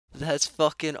That's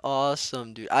fucking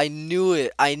awesome, dude. I knew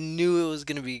it. I knew it was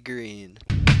gonna be green.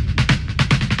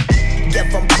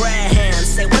 Give them prayer hands,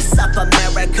 say what's up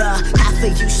America. Half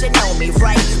of you should know me,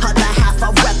 right? Other half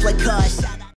a replica.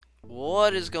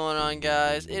 What is going on,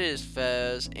 guys? It is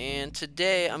Fez, and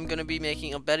today I'm gonna be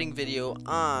making a betting video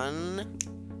on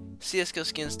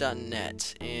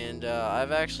csgoskins.net. And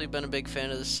I've actually been a big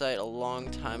fan of this site a long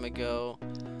time ago.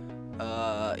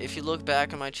 If you look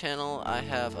back on my channel, I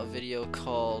have a video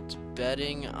called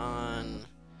betting on,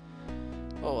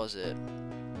 what was it?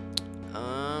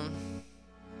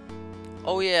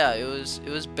 Oh yeah, it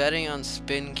was betting on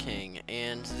Spin King,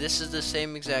 and this is the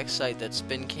same exact site that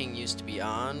Spin King used to be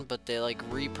on, but they like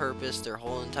repurposed their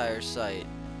whole entire site,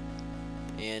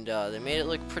 and they made it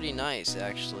look pretty nice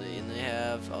actually. And they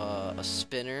have a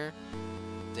spinner,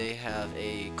 they have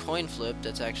a coin flip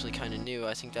that's actually kind of new.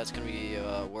 I think that's gonna be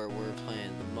where we're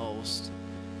playing the most.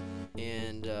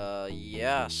 And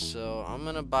yeah, so I'm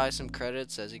gonna buy some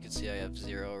credits. As you can see, I have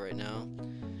 0 right now.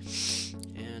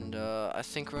 And I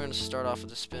think we're going to start off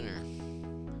with a spinner.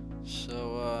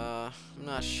 So I'm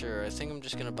not sure. I think I'm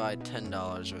just going to buy $10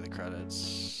 worth of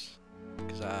credits.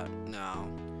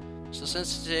 No. So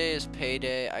since today is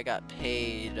payday, I got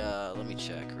paid, let me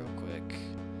check real quick.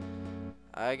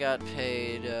 I got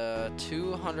paid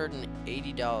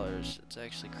 $280. It's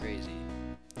actually crazy.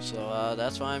 So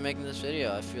that's why I'm making this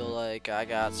video. I feel like I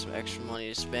got some extra money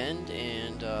to spend,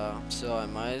 and so I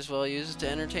might as well use it to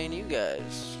entertain you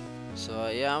guys. So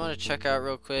yeah, I'm gonna check out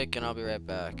real quick and I'll be right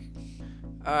back.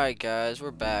 Alright guys,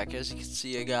 we're back. As you can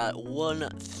see, I got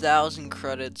 1,000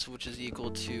 credits, which is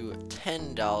equal to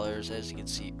 $10, as you can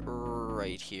see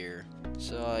right here.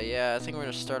 So yeah, I think we're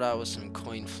gonna start out with some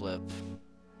coin flip.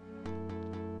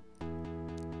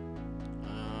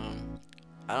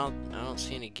 I don't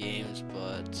see any games,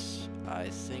 but I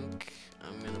think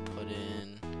I'm gonna put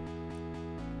in,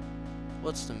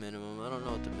 what's the minimum? I don't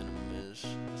know what the minimum is.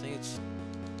 I think it's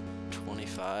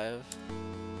 25.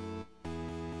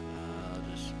 I'll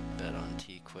just bet on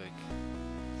T quick.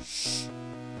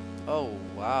 Oh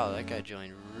wow, that guy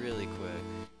joined really quick.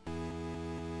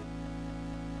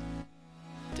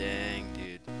 Dang,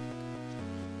 dude.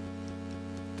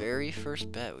 Very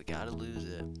first bet, we gotta lose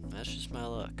it. That's just my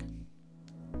luck.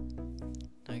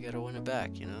 I gotta win it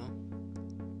back, you know?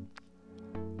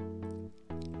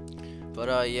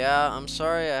 But yeah, I'm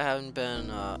sorry I haven't been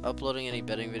uploading any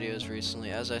betting videos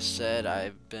recently. As I said,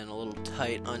 I've been a little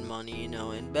tight on money, you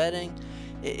know, and betting,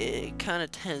 it kind of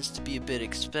tends to be a bit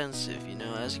expensive, you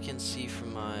know, as you can see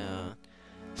from my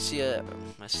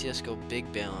my CSGO big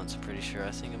balance. I'm pretty sure.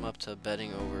 I think I'm up to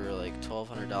betting over like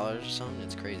 $1,200 or something.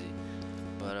 It's crazy.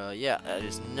 But yeah, that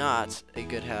is not a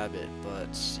good habit,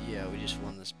 but yeah, we just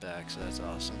won this back, so that's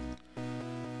awesome.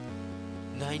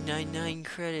 999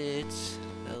 credits.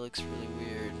 That looks really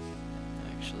weird,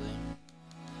 actually.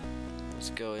 Let's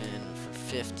go in for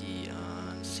 50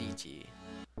 on CT.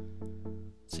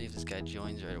 Let's see if this guy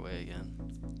joins right away again.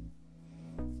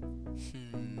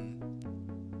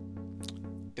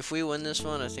 If we win this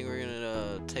one, I think we're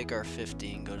gonna take our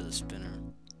 50 and go to the spinner.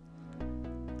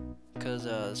 Because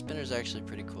the spinner's actually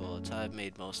pretty cool. It's how I've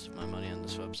made most of my money on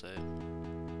this website.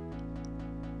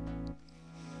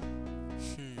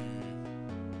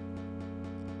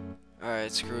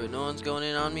 Alright, screw it. No one's going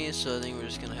in on me, so I think we're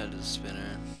just gonna head to the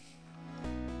spinner.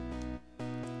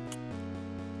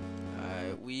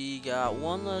 Alright, we got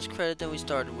one less credit than we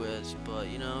started with, but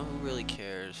you know, who really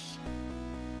cares?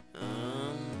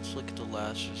 Let's look at the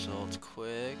last results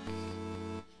quick.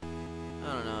 I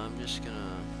don't know, I'm just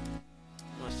gonna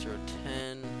throw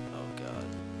 10. Oh god.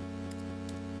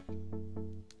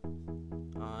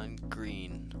 On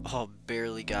green. Oh,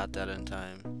 barely got that in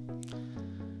time.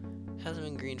 Hasn't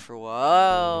been green for a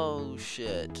while. Oh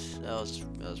shit. That was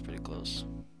pretty close.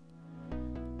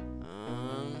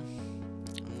 I'm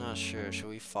not sure. Should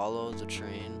we follow the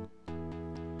train?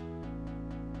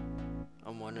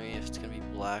 I'm wondering if it's gonna be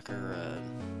black or red.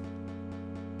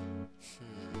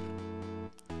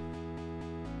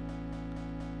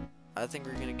 I think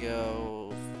we're gonna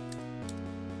go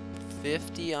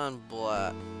 50 on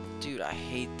black. Dude, I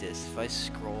hate this. If I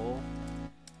scroll,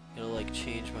 it'll like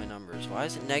change my numbers. Why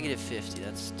is it -50?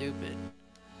 That's stupid.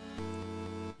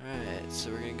 Alright, so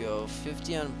we're gonna go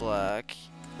 50 on black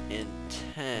and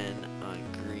 10 on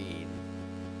green.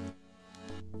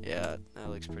 Yeah, that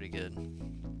looks pretty good.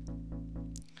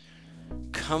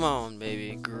 Come on,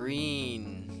 baby.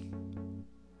 Green.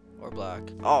 Or black.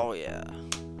 Oh, yeah.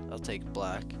 I'll take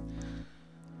black.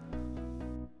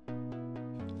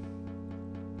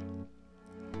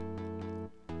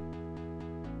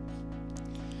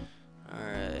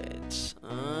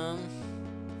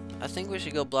 think we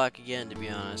should go black again, to be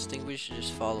honest. I think we should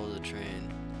just follow the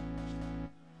train.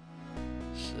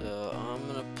 So I'm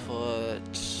gonna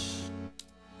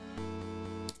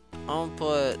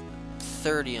put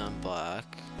 30 on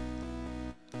black.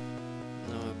 And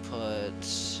then I'm gonna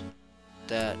put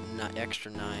that extra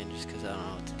 9 just because I don't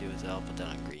know what to do with it. I'll put that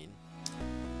on green.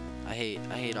 I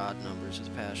hate odd numbers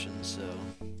with passion, so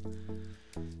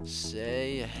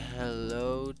say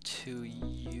hello to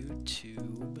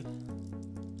YouTube.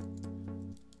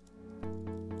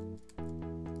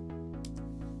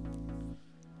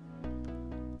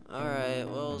 Alright,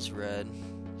 well, it's red.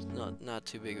 It's not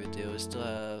too big of a deal. We still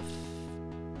have...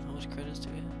 How much credits do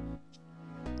we have?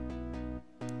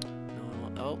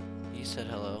 No, oh, you said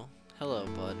hello. Hello,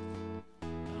 bud. I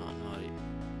don't know how to...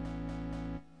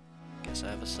 Guess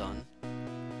I have a son.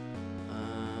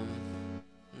 I'm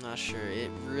not sure.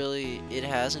 It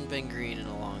hasn't been green in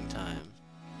a long time.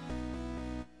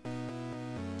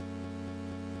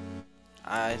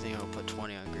 I think I'll put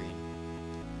 20 on green.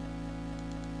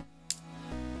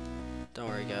 Don't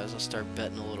worry, guys. I'll start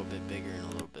betting a little bit bigger in a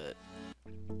little bit.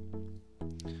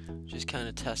 Just kind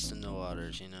of testing the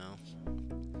waters, you know.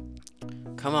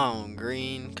 Come on,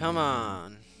 green. Come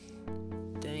on.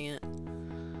 Dang it.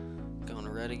 Going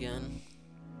to red again.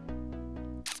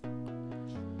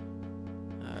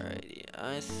 Alrighty.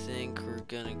 I think we're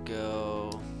gonna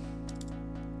go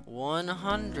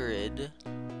 100,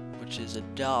 which is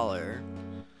 $1.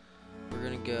 We're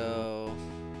gonna go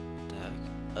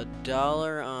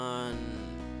 $1 on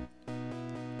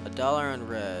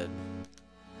red,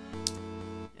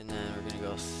 and then we're gonna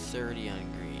go 30 on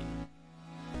green.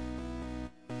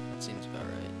 That seems about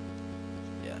right.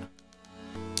 Yeah.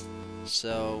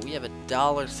 So we have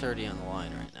 $1.30 on the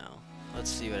line right now. Let's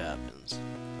see what happens.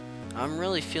 I'm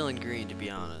really feeling green, to be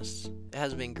honest. It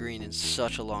hasn't been green in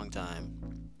such a long time.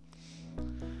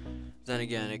 Then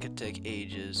again, it could take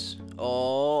ages.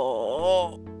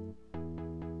 Oh!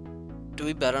 Do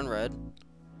we bet on red?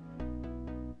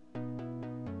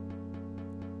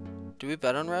 Do we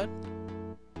bet on red?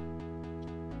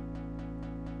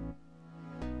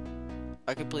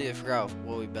 I completely forgot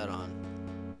what we bet on.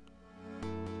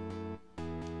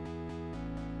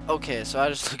 Okay, so I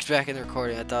just looked back in the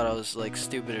recording. I thought I was like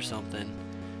stupid or something.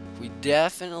 We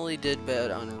definitely did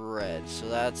bet on red, so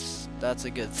that's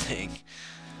a good thing.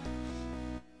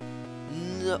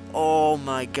 No, oh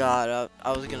my god,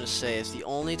 I was gonna say, if the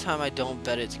only time I don't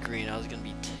bet it's green, I was gonna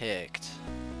be ticked.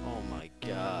 Oh my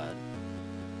god.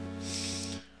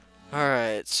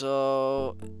 Alright,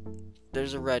 so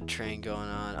there's a red train going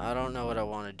on. I don't know what I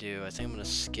want to do. I think I'm gonna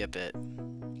skip it.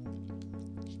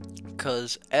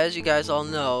 Because, as you guys all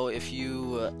know, if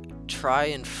you try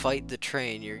and fight the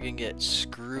train, you're gonna get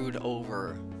screwed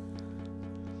over.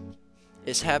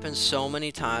 It's happened so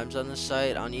many times on the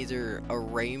site, on either a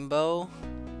rainbow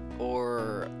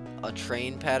or a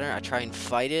train pattern. I try and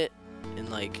fight it, and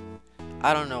like,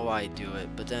 I don't know why I do it,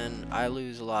 but then I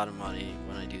lose a lot of money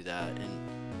when I do that, and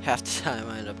half the time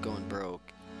I end up going broke.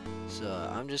 So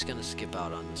I'm just gonna skip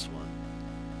out on this one.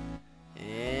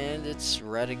 And it's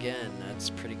red again. That's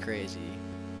pretty crazy.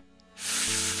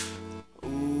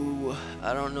 Ooh,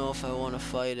 I don't know if I want to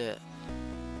fight it.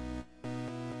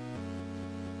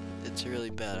 It's a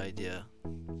really bad idea.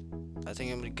 I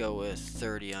think I'm gonna go with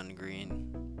 30 on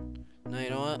green. No, you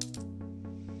know what?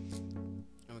 I'm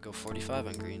gonna go 45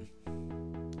 on green.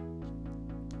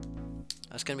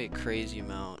 That's gonna be a crazy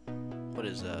amount. What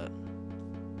is that?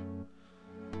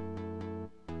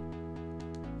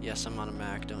 Yes, I'm on a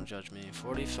Mac, don't judge me.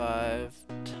 45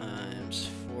 times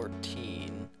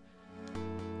 14.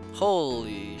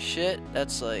 Holy shit,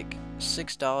 that's like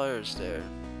 $6 there.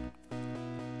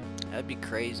 That'd be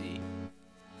crazy.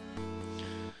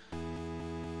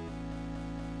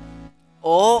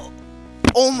 Oh!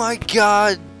 Oh my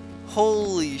god!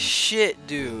 Holy shit,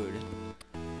 dude.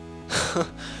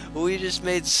 We just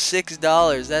made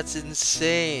 $6. That's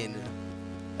insane.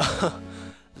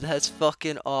 That's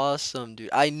fucking awesome, dude.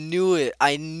 I knew it.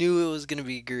 I knew it was gonna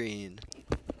be green.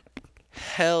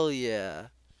 Hell yeah.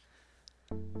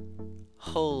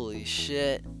 Holy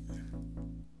shit.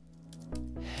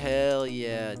 Hell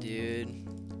yeah, dude.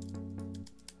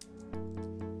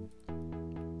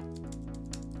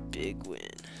 Big win.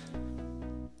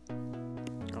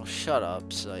 Oh, shut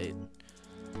up, site.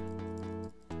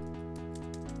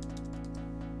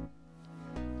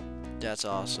 That's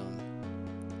awesome.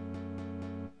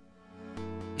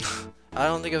 I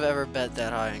don't think I've ever bet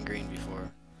that high on green before.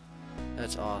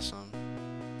 That's awesome.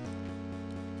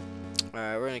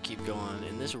 Alright, we're gonna keep going.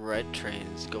 And this red train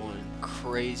is going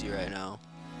crazy right now.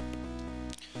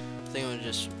 I think I'm gonna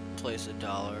just place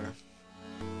 $1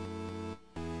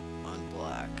 on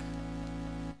black.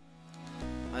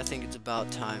 I think it's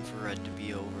about time for red to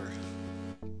be over.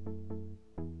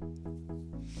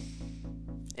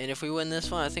 And if we win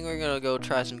this one, I think we're gonna go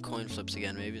try some coin flips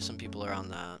again. Maybe some people are on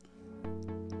that.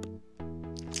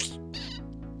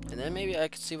 And then maybe I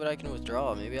could see what I can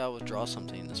withdraw. Maybe I'll withdraw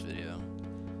something in this video.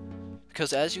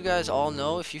 Because as you guys all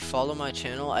know, if you follow my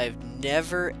channel, I've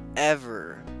never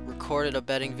ever recorded a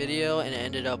betting video and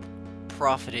ended up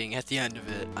profiting at the end of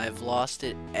it. I've lost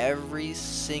it every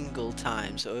single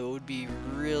time, so it would be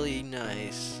really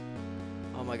nice.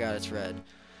 Oh my god, it's red.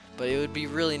 But it would be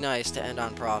really nice to end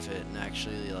on profit and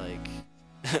actually like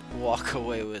walk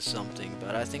away with something.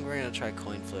 But I think we're gonna try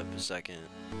coin flip a second.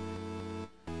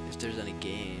 If there's any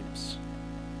games.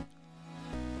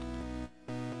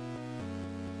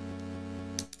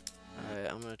 Alright,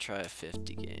 I'm gonna try a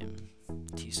 50 game.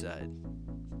 T-side.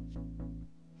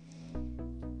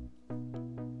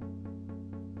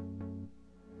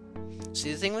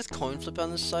 See, the thing with coin flip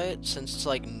on this site, since it's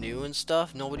like new and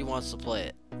stuff, nobody wants to play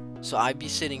it. So I'd be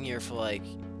sitting here for like,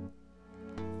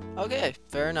 okay,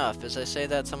 fair enough. As I say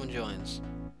that, someone joins.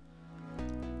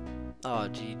 Oh,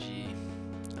 GG.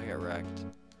 I got wrecked.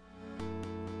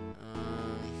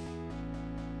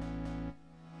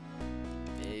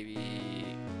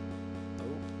 Maybe. Oh.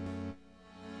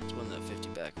 Let's win that 50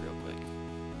 back real quick.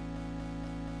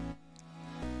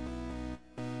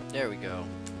 There we go.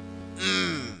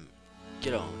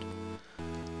 Get owned.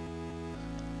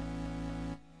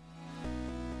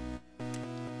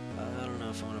 I don't know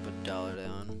if I want to put $1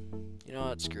 down. You know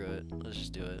what? Screw it. Let's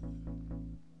just do it.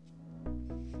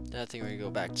 Then I think we're gonna go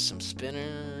back to some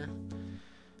spinner.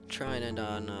 Try and end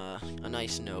on a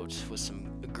nice note with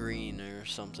some green or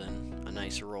something. A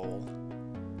nice roll.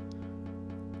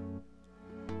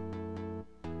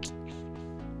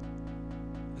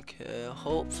 Okay,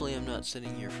 hopefully I'm not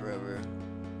sitting here forever.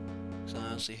 Because I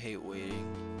honestly hate waiting.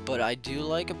 But I do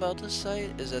like about this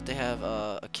site is that they have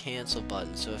a cancel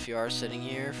button. So if you are sitting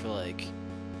here for like,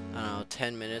 I don't know,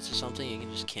 10 minutes or something, you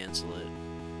can just cancel it.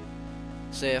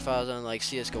 Say if I was on like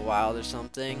CSGO Wild or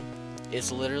something,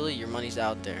 it's literally your money's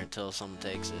out there until someone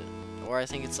takes it. Or I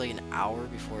think it's like an hour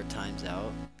before it times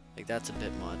out. Like that's a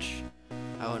bit much.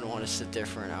 I wouldn't want to sit there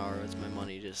for an hour with my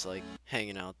money just like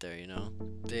hanging out there, you know?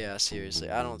 But yeah,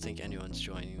 seriously, I don't think anyone's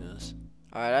joining this.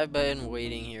 Alright, I've been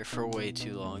waiting here for way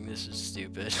too long. This is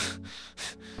stupid.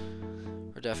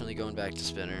 We're definitely going back to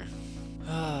spinner.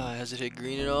 Has it hit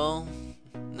green at all?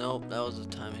 Nope, that was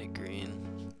the time it hit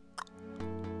green.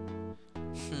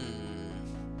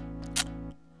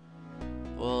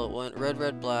 Well, it went red,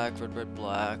 red, black, red, red,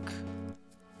 black.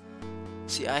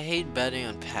 See, I hate betting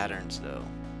on patterns though.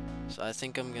 So I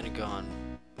think I'm gonna go on,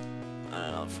 I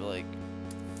don't know, for like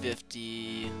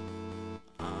 50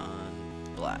 on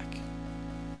black.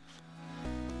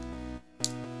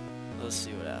 Let's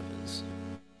see what happens.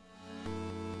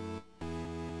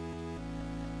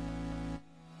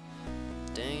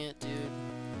 Dang it, dude.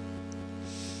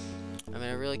 I mean,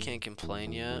 I really can't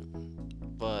complain yet,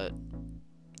 but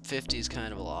 50 is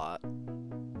kind of a lot.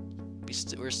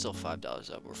 We're still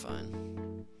 $5 up, we're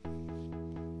fine.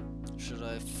 Should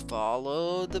I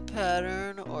follow the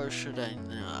pattern or should I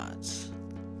not?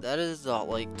 That is the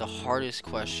hardest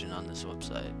question on this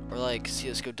website. Or like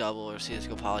CSGODouble or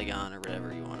CSGO Polygon or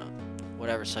whatever you wanna,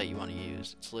 whatever site you wanna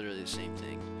use. It's literally the same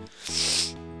thing.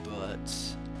 But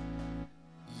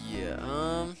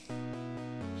yeah,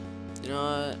 you know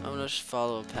what? I'm gonna just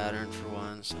follow a pattern for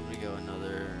once. I'm gonna go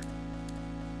another.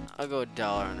 I'll go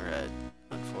 $1 on red.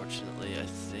 Unfortunately, I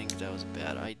think that was a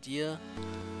bad idea.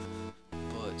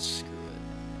 But screw it.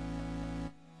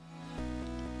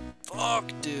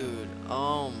 Fuck, dude.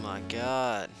 Oh my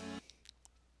god.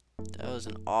 That was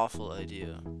an awful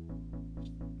idea.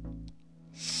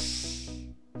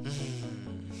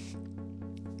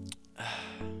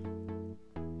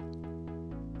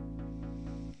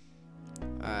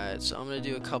 Alright, so I'm gonna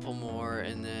do a couple more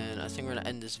and then I think we're gonna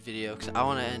end this video because I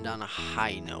want to end on a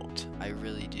high note. I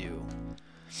really do.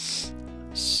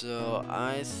 So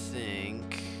I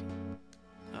think,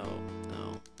 oh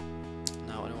no,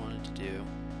 not what I wanted to do.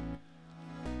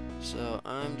 So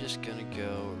I'm just gonna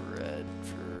go red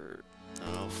for, I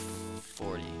don't know,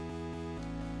 40.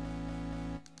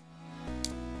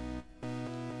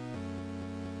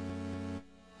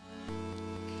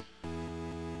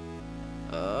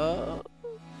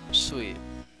 Sweet.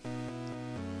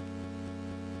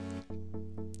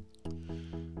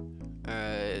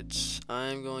 Alright,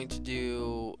 I'm going to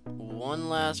do one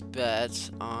last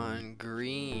bet on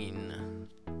green.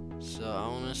 So I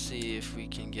want to see if we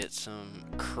can get some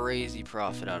crazy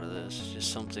profit out of this.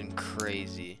 Just something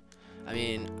crazy. I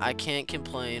mean, I can't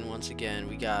complain. Once again,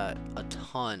 we got a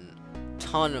ton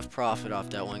ton of profit off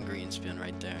that one green spin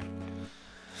right there.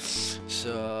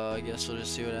 So I guess we'll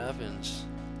just see what happens.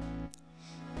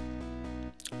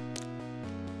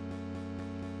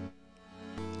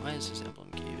 Why is this emblem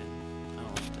Gaben? I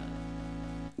don't like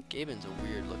that. Gaben's a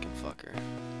weird looking fucker.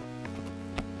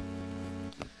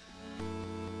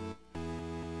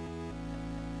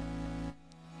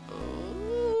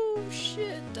 Oh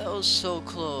shit, that was so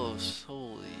close.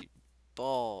 Holy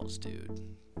balls, dude.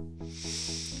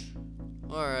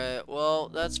 Alright, well,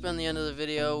 that's been the end of the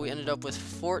video. We ended up with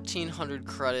 1,400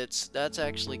 credits. That's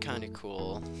actually kind of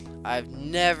cool. I've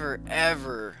never,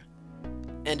 ever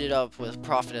ended up with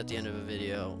profit at the end of a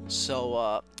video.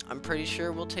 So, I'm pretty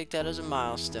sure we'll take that as a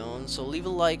milestone. So leave a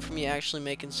like for me actually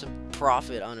making some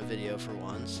profit on a video for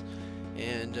once.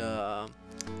 And,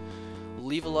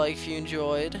 leave a like if you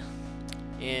enjoyed.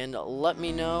 And let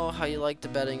me know how you like the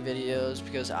betting videos,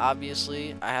 because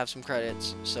obviously I have some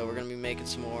credits, so we're going to be making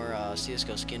some more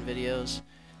CSGO skin videos.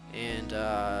 And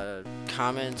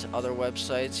comment other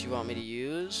websites you want me to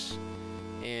use.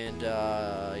 And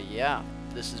yeah,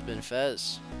 this has been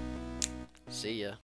Fez. See ya.